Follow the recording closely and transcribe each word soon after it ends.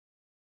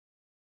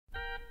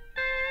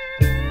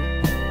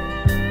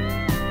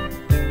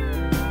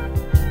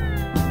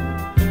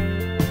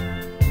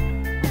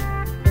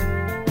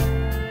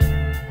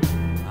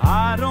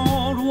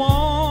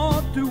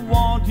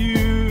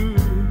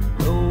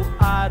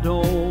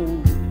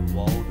don't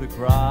want to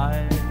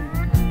cry,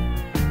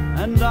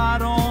 and I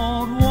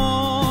don't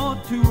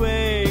want to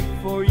ache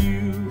for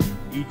you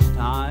each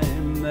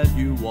time that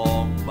you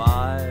walk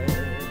by.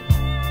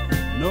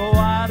 No,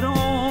 I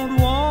don't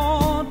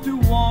want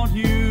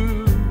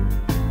you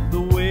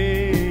the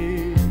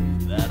way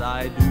that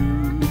I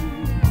do,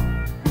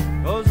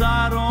 'cause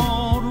I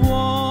don't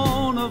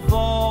want to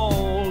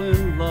fall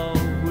in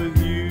love with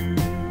you.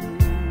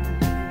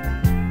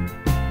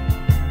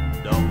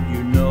 Don't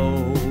you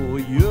know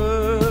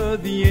you're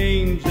the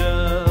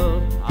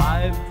angel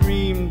I've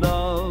dreamed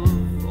of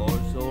for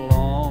so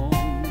long?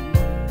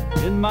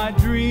 In my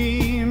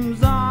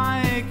dreams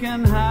I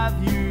can have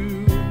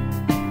you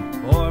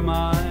for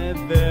my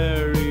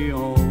very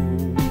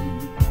own,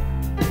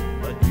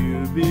 but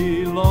you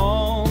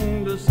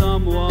belong to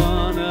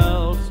someone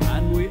else,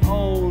 and we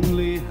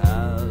only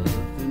have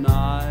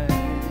tonight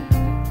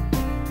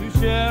to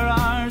share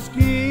our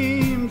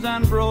schemes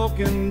and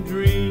broken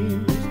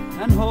dreams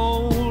and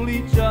hold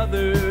each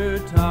other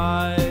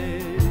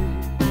tight.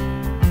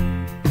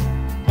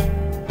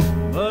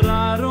 But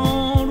I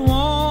don't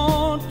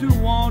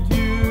want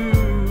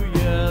you,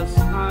 yes,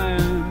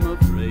 I'm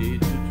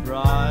afraid to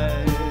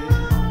try.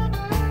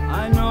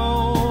 I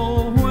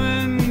know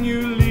when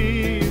you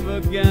leave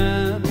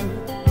again,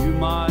 you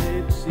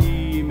might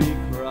see me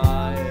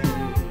cry.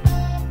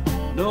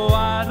 No,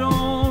 I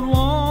don't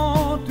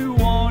want you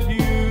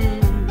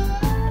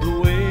the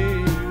way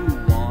you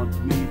want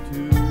me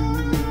to.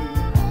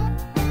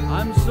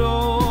 I'm so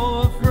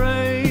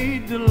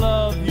afraid to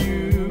love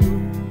you,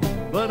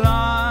 but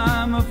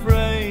I'm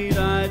afraid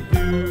I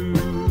do.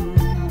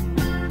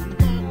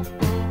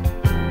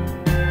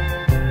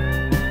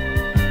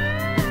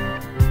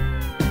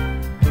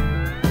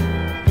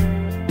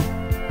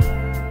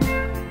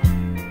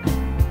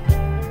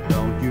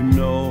 Don't you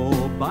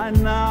know by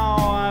now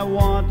I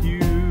want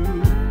you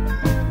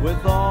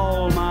with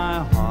all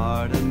my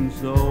heart and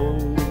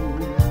soul?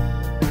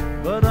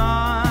 But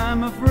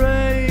I'm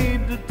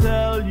afraid to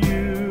tell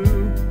you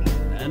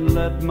and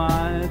let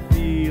my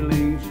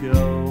feelings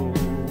show.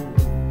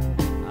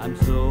 I'm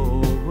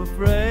so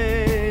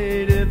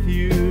afraid if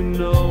you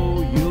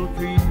know you'll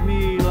treat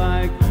me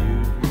like you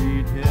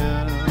treat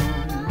him,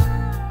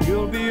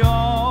 you'll be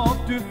off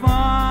to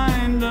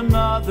find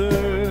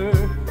another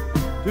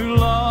to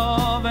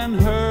love and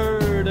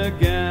hurt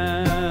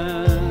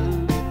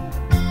again.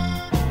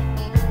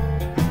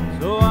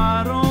 So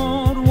I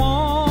don't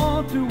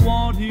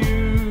want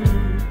you,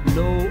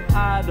 no,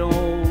 I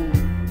don't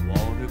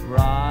want to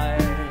cry,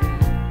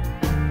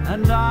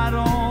 and I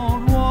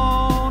don't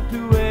want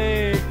to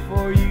ache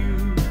for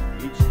you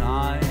each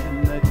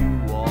time that you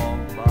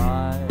walk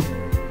by.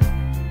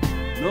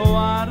 No,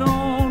 I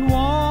don't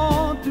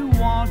want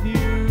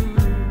you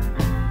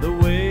the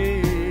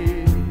way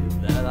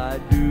that I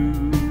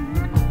do,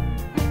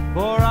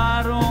 for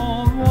I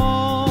don't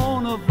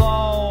want to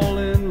fall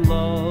in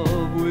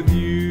love with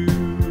you.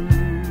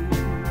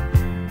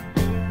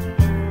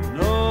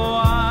 No,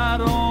 I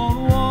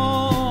don't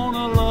want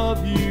to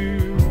love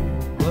you,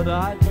 but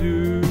I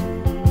do.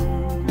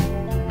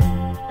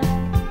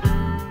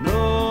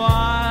 No,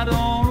 I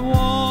don't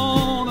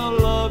want to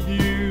love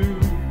you,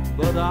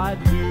 but I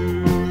do.